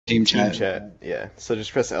Team Team chat. chat, yeah. So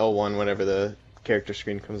just press L1 whenever the character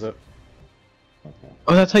screen comes up.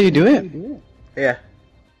 Oh, that's how you do it? Yeah.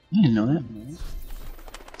 I didn't know that.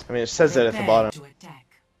 I mean, it says that at the bottom. To attack.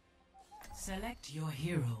 Select your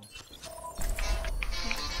hero.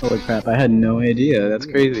 Holy crap, I had no idea. That's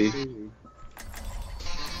crazy.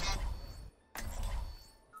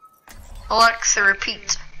 Alexa,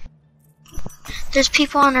 repeat. There's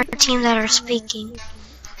people on our team that are speaking.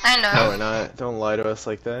 I know. No, we're not. Don't lie to us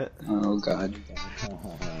like that. Oh god.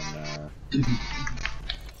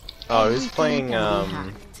 Oh, who's playing,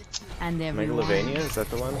 Megalovania? Is that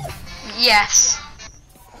the one? Yes.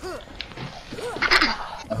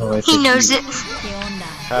 Oh, I He knows it.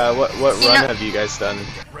 What run have you guys done?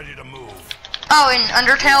 Oh, in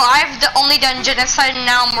Undertale, I've only done Genocide, and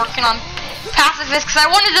now I'm working on Pacifist, because I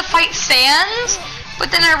wanted to fight Sans, but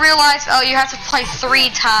then I realized, oh, you have to play 3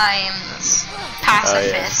 times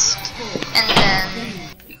Pacifist, and then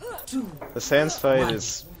The Sans fight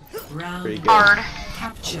is pretty good. hard.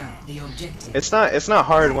 Capture the objective. It's not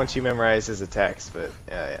hard once you memorize his attacks, but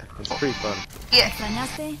yeah, it's pretty fun. Yeah.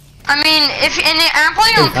 I mean, I'm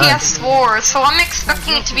playing on PS4, so I'm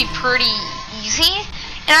expecting it to be pretty easy,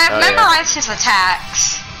 and I've memorized his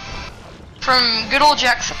attacks from good old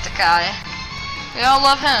Jacksepticeye. We all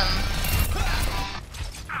love him.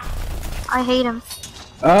 I hate him.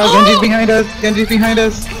 Genji's behind us! Genji's behind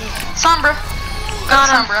us! Sombra. Got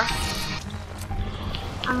him. Sombra.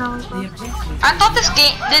 I know. I thought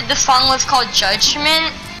the song was called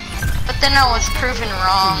Judgment, but then I was proven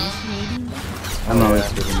wrong. I'm always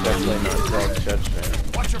Definitely not called Judgment.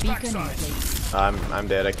 I'm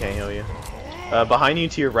dead, I can't heal you. Behind you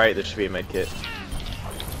to your right, there should be a med kit.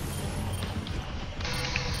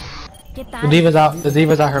 The D.Va's out. The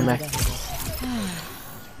D.Va's out her mech.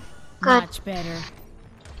 Good. Much better.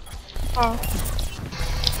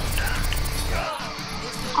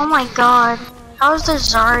 Oh my god. How is the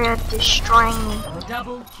Zarya destroying me?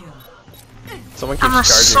 Double kill. Someone I'm a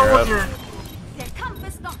keeps charging her up. soldier.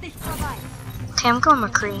 Okay, I'm going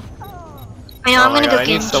McCree. I know, I'm gonna go I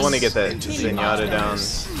need Genji. someone to get that Zenyatta down.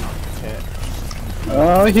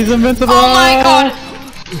 Oh, he's invincible! Oh my god!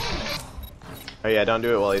 Oh yeah, don't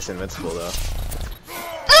do it while he's invincible though.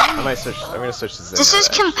 I'm gonna switch to Zenyatta. This is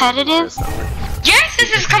competitive? It's not working. Yes,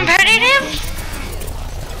 this is competitive!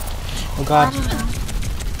 Oh god.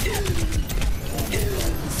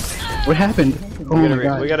 What happened? Oh my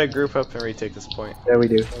god. We gotta group up and retake this point. Yeah, we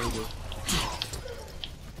do.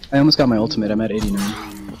 I almost got my ultimate. I'm at 89.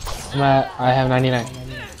 I have 99.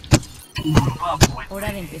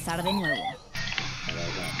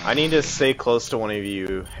 I need to stay close to one of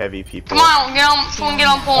you heavy people. Come on, someone get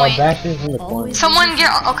on point. Back is in the corner. Someone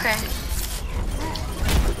get okay.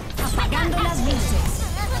 I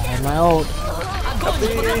have my ult.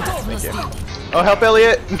 Thank you. Oh, help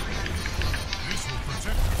Elliot!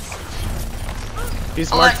 He's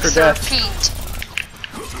marked for Alexa, death. repeat.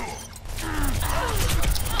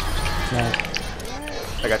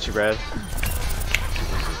 I got you, Brad.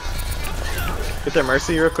 Get that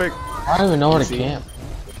Mercy real quick. I don't even know where to camp.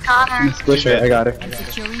 Got her. Squish her, I got her.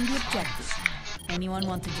 Securing the objective. Anyone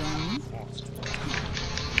want to join me?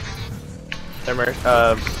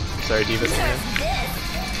 Sorry, D.Va's coming.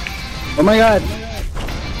 Oh my god!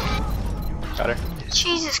 Got her.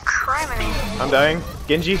 Jesus Christ. I'm dying.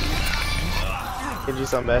 Genji.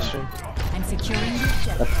 Genji's on Bastion. I'm securing the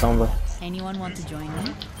objective. That's Sombra. Anyone want to join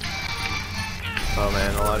me? Oh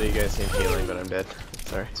man, a lot of you guys need healing, but I'm dead.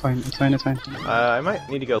 Sorry. It's fine, it's fine, it's fine. I might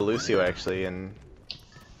need to go Lucio actually and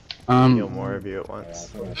heal more of you at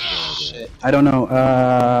once. Shit. I don't know,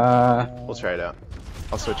 We'll try it out.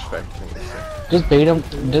 I'll switch back to Lucio. Just bait him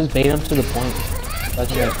to the point.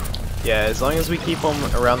 That's it. Yeah, as long as we keep them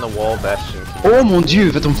around the wall, Bastion. Oh mon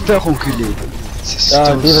dieu, va-t-on me faire enculer.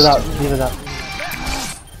 D.Va's out. D.Va's out.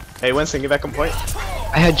 Hey Winston, get back on point.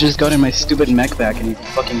 I had just gotten my stupid mech back and he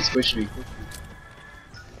fucking squished me.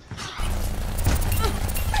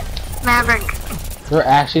 Maverick. We're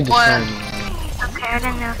actually destroying me. Okay, I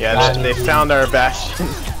didn't know. Yeah, they found our Bastion.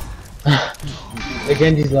 The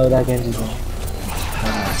Genji's low, that Genji's low.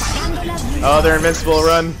 Oh, they're invincible,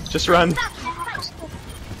 run. Just run.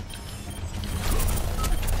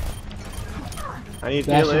 I need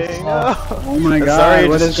healing. Oh my god, Sorry,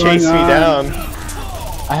 what just is going chase me on? down.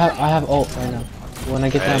 I have ult right now. When I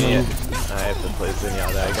get down, I have to play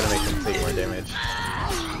Zenyatta. I gotta make him take more damage.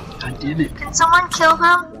 God damn it. Can someone kill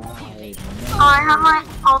him? Oh, I have my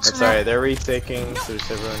ultimate. That's alright, they're retaking, so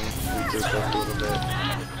just everyone regroup up a little bit.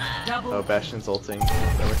 Oh, Bastion's ulting.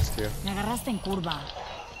 That works too. Me agarraste en curva.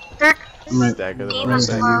 They're I'm right. Stack of them. D.Va's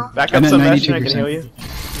low. Back I'm up at some Bastion, I can 92%. heal you. Here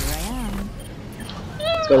I am.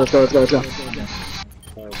 Let's go, let's go, let's go, let's go.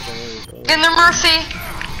 Get in there, Mercy.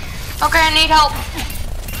 Okay, I need help.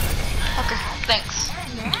 Okay, thanks.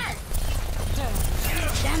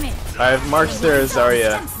 Damn it. I've marked their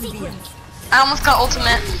Zarya. I almost got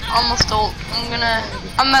ultimate. Almost ult. I'm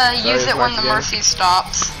gonna use it when the again. Mercy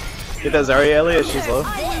stops. Get that Zarya, Elliot. She's low.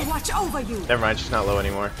 I will watch over you. Never mind, she's not low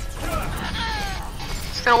anymore.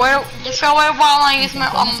 Just gotta wait while I use my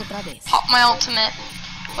pop my ultimate.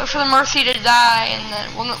 Wait for the Mercy to die, and then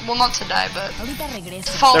well not to die, but Ahorita regreso.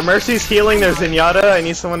 fall. Their Mercy's healing. There's Zenyatta. I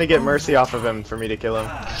need someone to get Mercy off of him for me to kill him.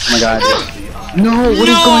 Oh my god. No, what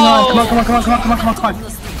is going on? Come on, come on, come on, come on, come on, come on, come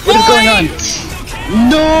on. What is going on?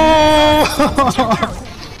 No!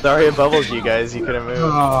 Zarya bubbles you guys. You couldn't move.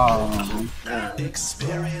 Oh.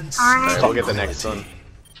 Alright, we'll get the next one.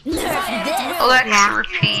 Let's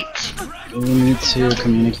repeat. We need to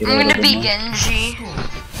communicate a I'm little gonna bit be more. Genji.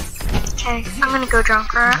 Okay, I'm gonna go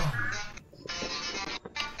Junkrat.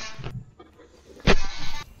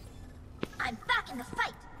 I'm back in the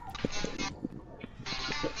fight.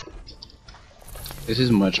 This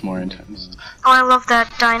is much more intense. Oh, I love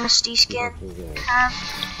that Dynasty skin.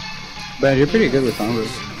 Brad, you're pretty good with Sombra.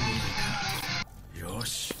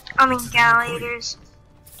 I mean, Gladiators.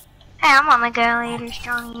 Hey, I'm on the Gladiators,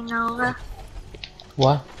 Johnny Nova.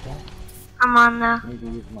 What? I'm on the.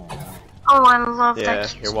 Oh, I love Yeah,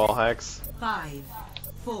 that. your wall hacks. 5,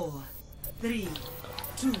 4, 3,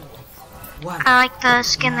 2, 1. I like the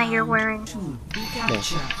skin that you're wearing.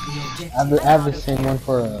 Capture the objective. I have the same one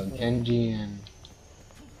for Genji and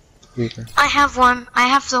Reaper. I have one. I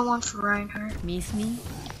have the one for Reinhardt. Miss me?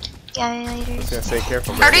 I was Gladiators. gonna say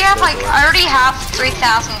careful. I already have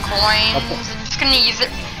 3,000 coins. I'm just gonna use it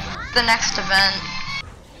the next event.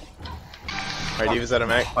 Alright, Diva's out of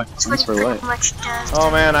mech. That's Thanks what for it what? pretty much does. Oh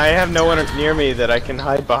man, I have no one near me that I can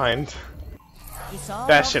hide behind. It's all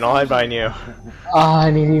Bastion, I'll hide behind you. Ah,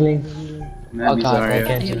 I need healing. That'd be God, Zarya.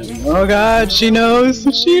 I can't. Oh god, she knows!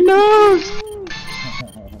 She knows!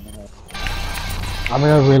 I'm in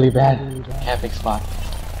a really bad camping spot.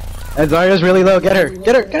 And Zarya's really low. Get her!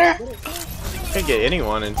 Get her! Get her! Can't get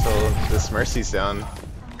anyone until this Mercy's down.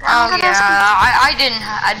 Oh yeah, I didn't.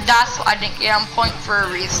 That's I didn't get on point for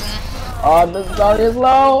a reason. Oh, the Zarya is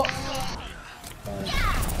low.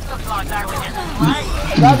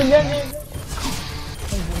 Not the Genji.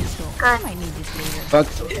 I might need this later. Fuck.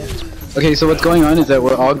 Okay, so what's going on is that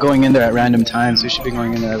we're all going in there at random times. We should be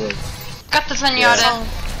going in there like... Got the Zenyatta.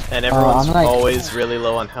 And everyone's I'm like- always really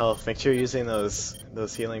low on health. Make sure you're using those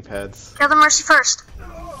healing pads. Kill the Mercy first.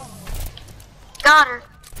 Got her.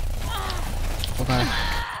 Okay.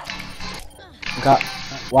 Got.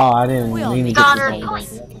 Wow, I didn't We all mean to got get her. this one.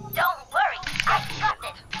 Don't worry, I got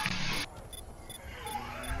it.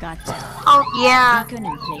 Gotcha. Oh yeah. Beacon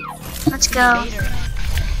in place. Let's go.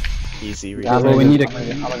 Easy. Yeah, but we need a...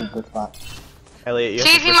 I'm in a good spot. Elliot, you have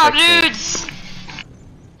Cheesy to my protect me. dudes.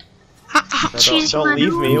 No, Cheesy don't my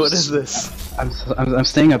leave me. dudes. What is this? I'm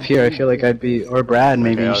staying up here. I feel like I'd be... Or Brad,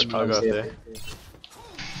 maybe. Okay, you should I'll go up stay up there. here.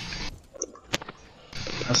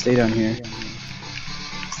 I'll stay down here.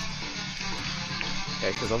 Yeah,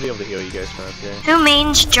 because I'll be able to heal you guys from up here. Who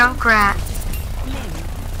mains Junkrat?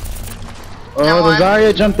 Oh, No the one.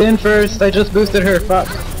 Zarya jumped in first. I just boosted her. Fuck.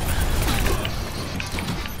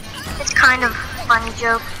 It's kind of a funny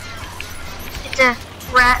joke. It's a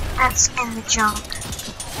rat that's in the junk.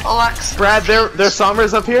 Alex. Brad, their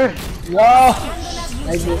Sombra's up here. No!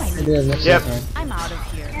 I did. Yep. I'm out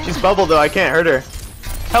of here. She's bubbled though. I can't hurt her.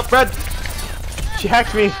 Help, Brad! She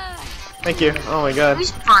hacked me. Thank you. Oh my god,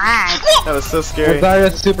 Who's Brad? that was so The scary.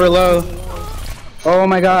 Zarya's super low. Oh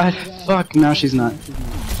my god. Fuck, now she's not.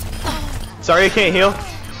 Sorry, I can't heal.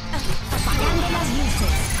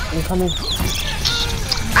 I'm coming.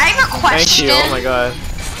 I have a Thank question. you. Oh my god.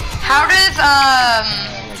 How does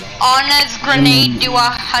Anna's grenade do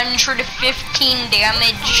 115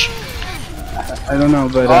 damage? I don't know,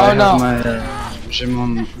 but Oh, I no. have my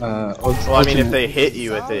Jimon, Well, I mean, if they hit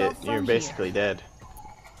you with it, you're basically dead.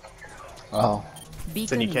 Oh.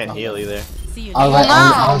 Then you can't heal either. See you I was later.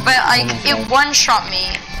 like, No, but like it one shot me.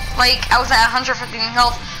 Like I was at 115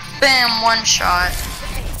 health, bam, one shot.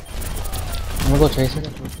 I'm gonna go chase her.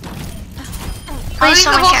 How am I Please,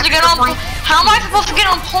 someone supposed to get capture on? point. How am I supposed to get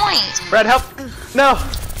on point? Brad, help! No!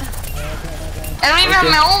 I don't even have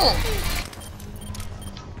my ult.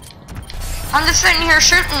 I'm just sitting here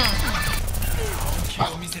shooting.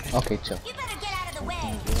 Okay, chill. You better get out of the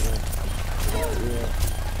way.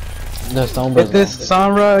 The Sombra. Get this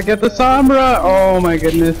Sombra! Get the Sombra! Oh my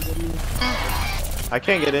goodness. I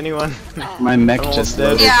can't get anyone. My mech I'm just almost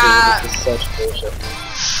loaded. dead. Yeah. This is such bullshit.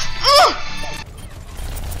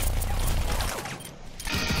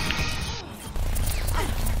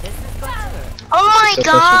 Oh my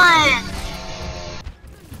So god!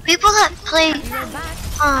 People that play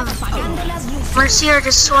Mercy are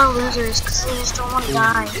just sore losers because they just don't want to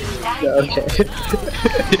die. Yeah, okay.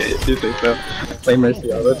 You think so? Play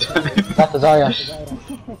Mercy all the time. That's Zarya.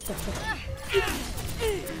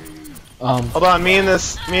 Hold on, me and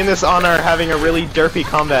this Ana are having a really derpy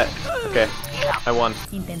combat. Okay, I won.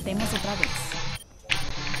 Intentemos otra vez.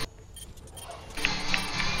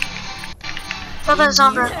 Baba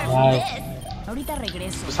Zombra. Nice. Ahorita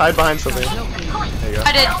regreso. Just hide behind something. There you go.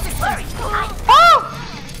 I did. Woo!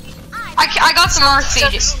 I got some mercy.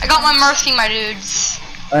 I got my mercy, my dudes.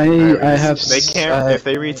 I have. They can't. If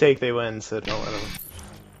they retake, they win. So don't let them.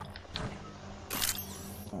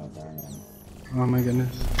 Oh my goodness.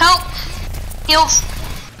 Help! Heals,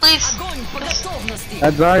 please.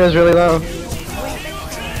 That Zarya's really low.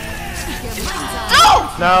 No!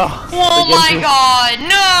 No. Oh my god,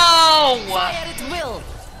 no!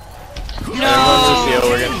 Lucio,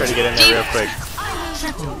 we're gonna try to get in there real quick.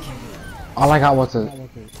 All I got was a.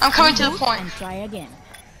 I'm coming to the point. And try again.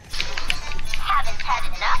 Haven't had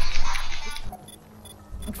enough.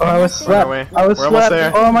 Oh, I was slapped. We're I was almost slapped.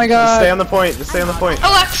 there. Oh my Just god. stay on the point. Just stay on the point.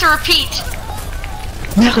 Alexa, repeat.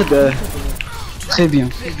 Merde. Très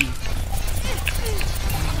bien.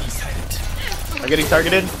 I'm getting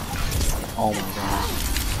targeted. Oh my god.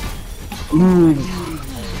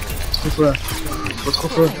 Trop fort.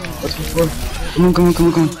 Trop fort. Trop fort. Come on.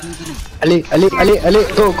 Allez.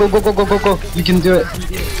 Go. You can do it.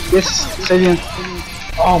 Yes, très bien.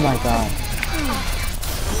 Oh my god.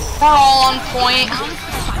 We're all on point.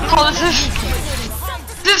 Oh,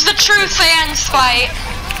 this is the true fans fight.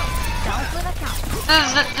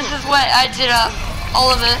 This is what I did up. All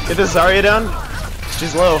of it. Get this Zarya down.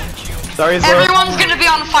 She's low. Zarya's low. Everyone's gonna be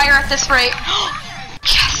on fire at this rate.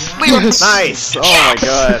 Yes, we were. Nice. Oh my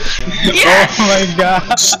god. Yes. Oh my god.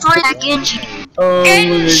 Destroy that Genji. Oh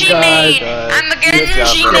Genji my main. God. I'm a Good job,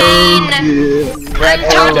 Genji bro. main. Brad I'm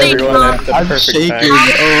killed totally. everyone at the I'm perfect shaking. time.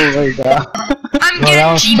 Oh my god. I'm Bro, that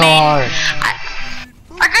was Genji so main. hard.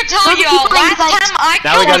 I could tell y'all, last time I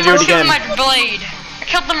Now we killed gotta the do it Mercy with again. my blade. I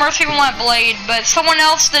killed the Mercy with my blade, but someone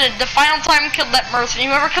else did it. The final time killed that Mercy.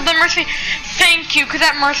 Whoever killed that Mercy, thank you, because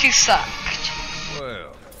that Mercy sucked.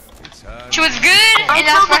 She was good, and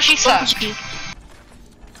that's why she sucked.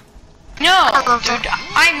 No, dude,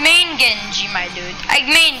 I main Genji, my dude.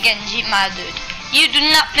 You do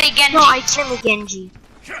not play Genji. No, I killed the Genji.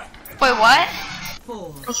 Wait, what?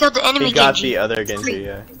 I killed the enemy He got Genji. the other Genji,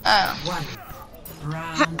 yeah. Oh.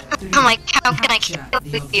 I'm like, how can I kill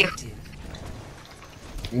you?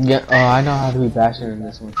 Yeah. Oh, I know how to be Bastion in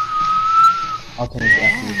this one. I'll take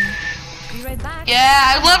that. Be right back.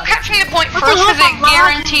 Yeah, I love capturing the point What first the because heck, it Mom?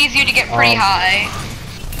 guarantees you to get pretty Oh. high.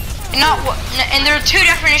 And there are two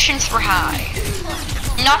definitions for high.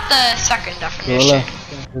 Not the second definition. Gorilla.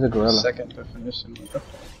 There's a gorilla. Second definition.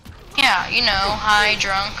 Yeah, you know, high,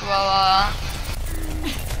 drunk, blah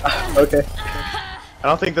blah. Okay. I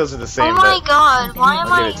don't think those are the same, Oh my but god, why am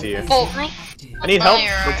I'll I? give it to you. Well, I need help. You're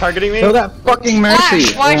They're right. targeting me. Kill that fucking Mercy.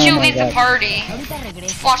 Flash, why'd you Oh my leave the god. party? Ahorita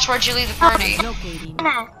regreso. Watch, why'd you leave the party? Locating.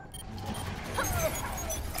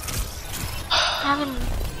 Having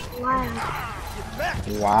wild.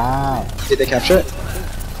 Wow. Did they capture it?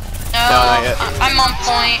 No, not yet. I'm on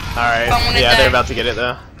point. Alright. I'm gonna Yeah, die. they're about to get it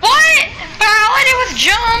though. What? But all I did was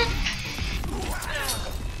jump.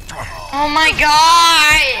 Oh my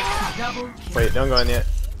god! Wait, don't go in yet.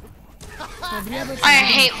 I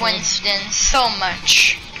hate Winston so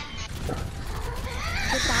much.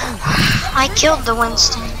 I killed the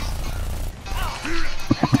Winston.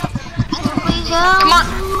 Come on.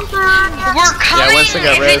 We're coming. Winston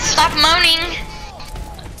got If res. it stop moaning.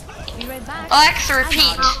 Be right back. Alexa,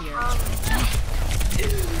 repeat.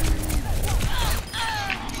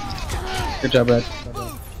 Good job, Brad.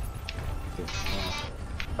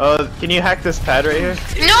 Oh, can you hack this pad right here?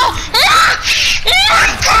 No!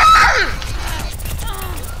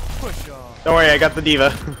 Don't worry, I got the diva.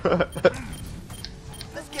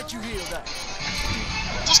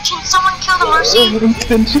 Just can someone kill the Mercy?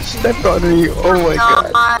 Winston just stepped on me. Oh my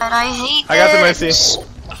god. I hate I got the this. Mercy.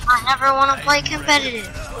 I never want to play competitive.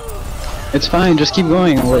 It's fine, just keep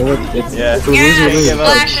going. It's, Yeah. the loser Yes, loses. give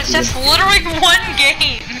up. Flash, it's just literally one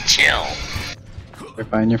game. Chill. You're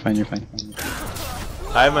fine.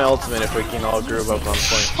 I have my ultimate if we can all group up on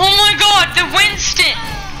point. Oh my god, the Winston!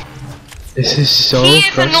 This is so He is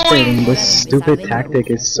frustrating. annoying. This stupid tactic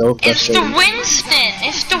is so It's the frustrating. Winston!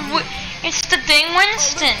 It's the dang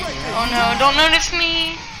Winston! Oh no, don't notice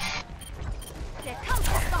me.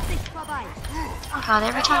 Oh god,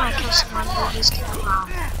 every time I kill someone, they just kill them.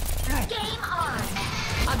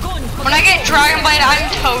 When I get Dragon Blade, I'm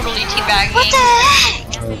totally teabagging. What the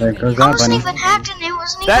heck? Oh, there goes I that wasn't bunny. even hacked and it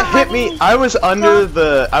wasn't That even hit me. I was under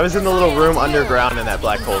the. I was in the little room underground, and that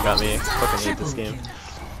black hole got me. Fucking hate this game.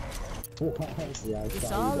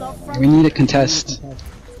 It's all up from We need a contest.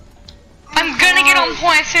 I'm gonna get on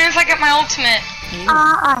point as soon as I get my ultimate.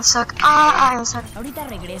 I suck. I suck. Ahorita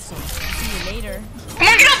regreso. See you later. Come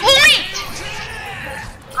on, get on point!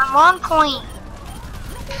 I'm on point.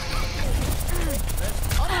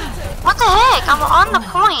 What the heck? I'm on the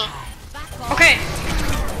point. Okay.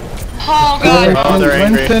 Oh god. Oh, they're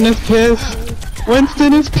angry. Winston is pissed.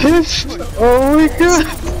 Winston is pissed. Oh my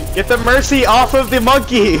god. Get the mercy off of the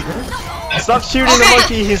monkey. Stop shooting the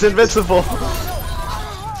monkey. He's invincible.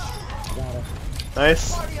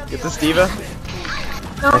 Nice. Get this diva.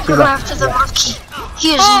 Don't go after the monkey.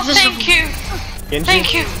 He is Oh, invisible. thank you. Genji.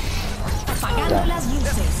 Thank you. apagando las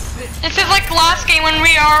luces. This is like last game when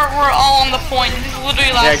we're all on the point. This is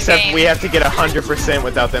literally last Yeah, except game. we have to get 100%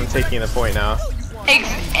 without them taking the point now.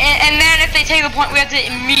 And then if they take the point, we have to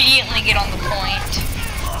immediately get on the point.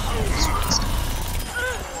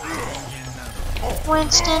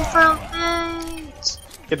 Winston from Boots.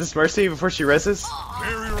 Get this mercy before she reses.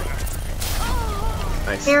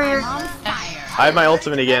 Nice. Barrier. I have my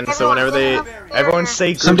ultimate again, so whenever everyone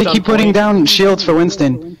say group Somebody on keep putting point, down shields for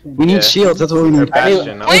Winston. We need Yeah. shields, that's what we or need.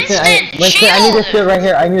 Bastion. Winston, I need a shield right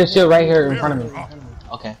here. I need a shield right here in front of me.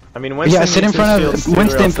 Okay. I mean, Winston Yeah, sit in needs front his of shields too, or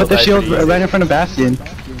Winston, else put the he'll die shield pretty easy. right in front of Bastion.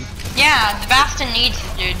 Yeah, the Bastion needs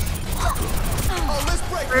it, dude.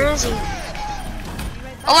 Where is he?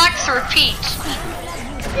 Alexa, repeat.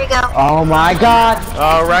 Here you go. Oh my god!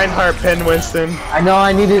 Oh, Reinhardt pinned Winston. I know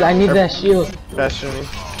I need that shield. Bastion.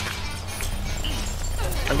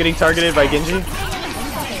 I'm getting targeted by Genji.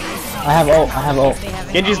 I have ult.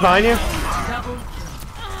 Genji's behind you.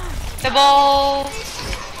 Double.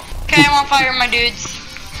 Okay, I'm on fire, my dudes.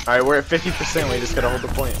 Alright, we're at 50%, we just gotta hold the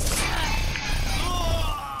point.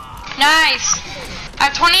 Nice. I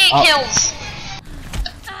have 28 Oh. kills.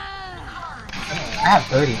 I have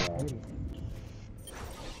 30.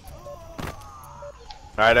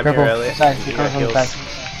 Alright, I'm Careful. here, Elliot. Side, You come got from the kills. side.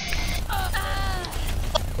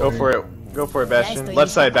 Go for it. Go for it, Bastion. Left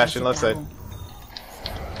side, Bastion, left side.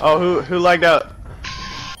 Oh, who lagged out?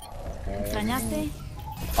 ¿Extrañaste?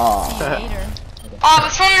 Oh. See you later. Oh,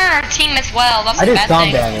 there's someone on our team as well. That's I a did bad some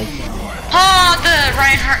thing. damage. Oh, the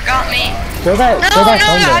Reinhardt got me. Kill that, No, kill that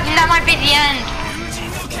thunder. that might be the end.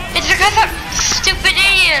 It's because that stupid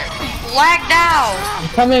idiot lagged out. I'm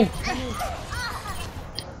coming.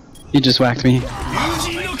 He just whacked me.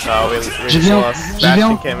 Oh, we just Julien, lost.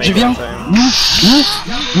 Bastion can't make it Julien, on time.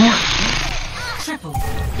 no.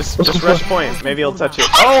 Just rush point. Maybe he'll touch it.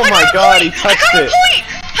 Oh my god, he touched it.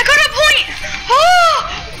 I got a point!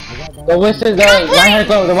 Oh! The Winston, the Reinhardt's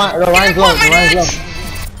low, the Reinhardt's low, the Reinhardt's low.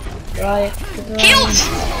 Right. Healed!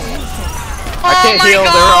 I can't heal,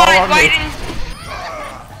 they're all on me.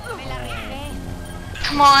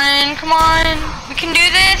 Come on, come on. We can do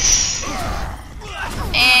this.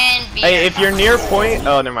 And be Hey, if you're near point,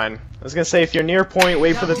 oh, never mind. I was gonna say, if you're near point,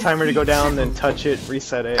 wait for the timer to go down, then touch it,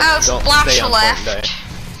 reset it. Oh, Don't Splash stay on left. point and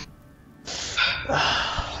die.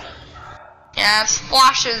 Yeah,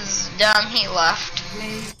 Splash is dumb, he left.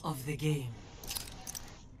 Play of the game.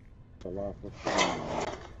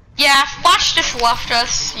 Yeah, Splash just left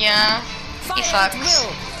us, yeah. He sucks.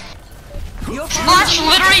 Splash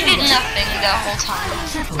literally did nothing the whole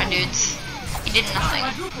time, my dudes. He did nothing.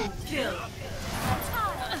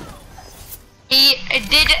 He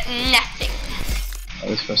did nothing. That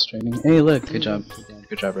was frustrating. Hey, look, good job.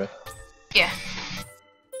 Good job, Red. Yeah.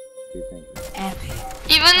 Epic.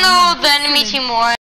 Even though the enemy team won,